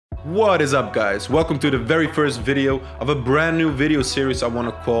What is up, guys? Welcome to the very first video of a brand new video series I want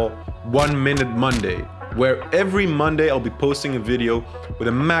to call 1 Minute Monday, where every Monday I'll be posting a video with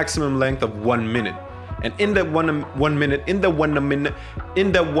a maximum length of 1 minute. And in that one minute,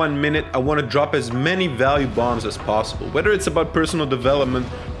 I want to drop as many value bombs as possible. Whether it's about personal development,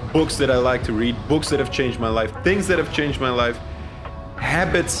 books that I like to read, books that have changed my life, things that have changed my life,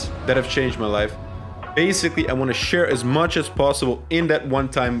 habits that have changed my life. Basically, I want to share as much as possible in that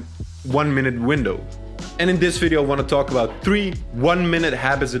 1 minute window. And in this video, I want to talk about 3 1-minute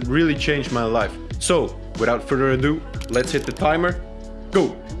habits that really changed my life. So, without further ado, let's hit the timer.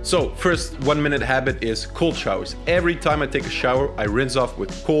 Go! So, first 1-minute habit is cold showers. Every time I take a shower, I rinse off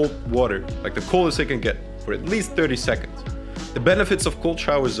with cold water, like the coldest I can get, for at least 30 seconds. The benefits of cold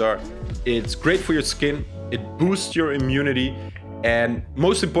showers are, it's great for your skin, it boosts your immunity, and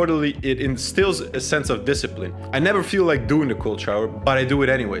most importantly, it instills a sense of discipline. I never feel like doing the cold shower, but I do it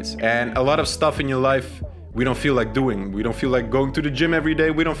anyways. And a lot of stuff in your life we don't feel like doing. We don't feel like going to the gym every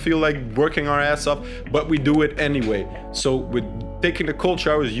day. We don't feel like working our ass off, but we do it anyway. So with taking the cold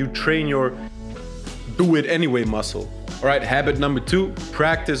showers, you train your do it anyway muscle. All right, habit number 2,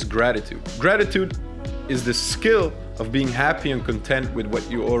 practice gratitude. Gratitude is the skill of being happy and content with what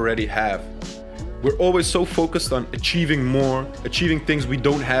you already have. We're always so focused on achieving more, achieving things we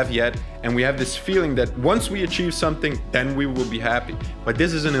don't have yet, and we have this feeling that once we achieve something, then we will be happy. But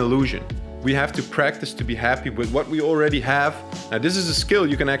this is an illusion. We have to practice to be happy with what we already have. Now, this is a skill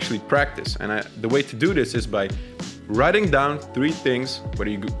you can actually practice, and the way to do this is by writing down 3 things,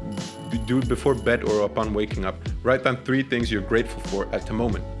 whether you do it before bed or upon waking up. Write down 3 things you're grateful for at the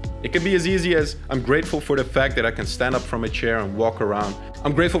moment. It can be as easy as, I'm grateful for the fact that I can stand up from a chair and walk around.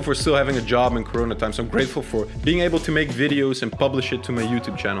 I'm grateful for still having a job in Corona times. I'm grateful for being able to make videos and publish it to my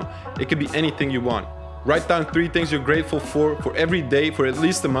YouTube channel. It could be anything you want. Write down 3 things you're grateful for every day for at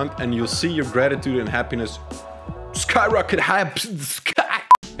least a month, and you'll see your gratitude and happiness skyrocket high up to the sky.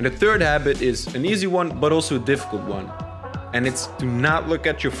 And the third habit is an easy one, but also a difficult one. And it's do not look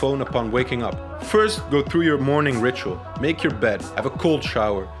at your phone upon waking up. First, go through your morning ritual. Make your bed, have a cold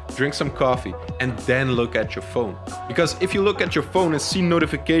shower, drink some coffee, and then look at your phone. Because if you look at your phone and see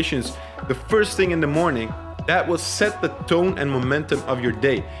notifications the first thing in the morning, that will set the tone and momentum of your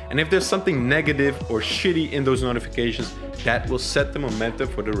day. And if there's something negative or shitty in those notifications, that will set the momentum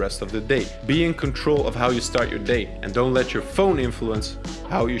for the rest of the day. Be in control of how you start your day, and don't let your phone influence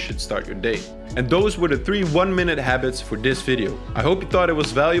how you should start your day. And those were the 3 1-minute habits for this video. I hope you thought it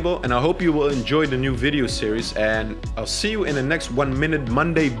was valuable, and I hope you will enjoy the new video series, and I'll see you in the next 1 Minute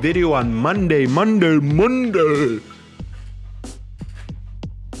Monday video on Monday.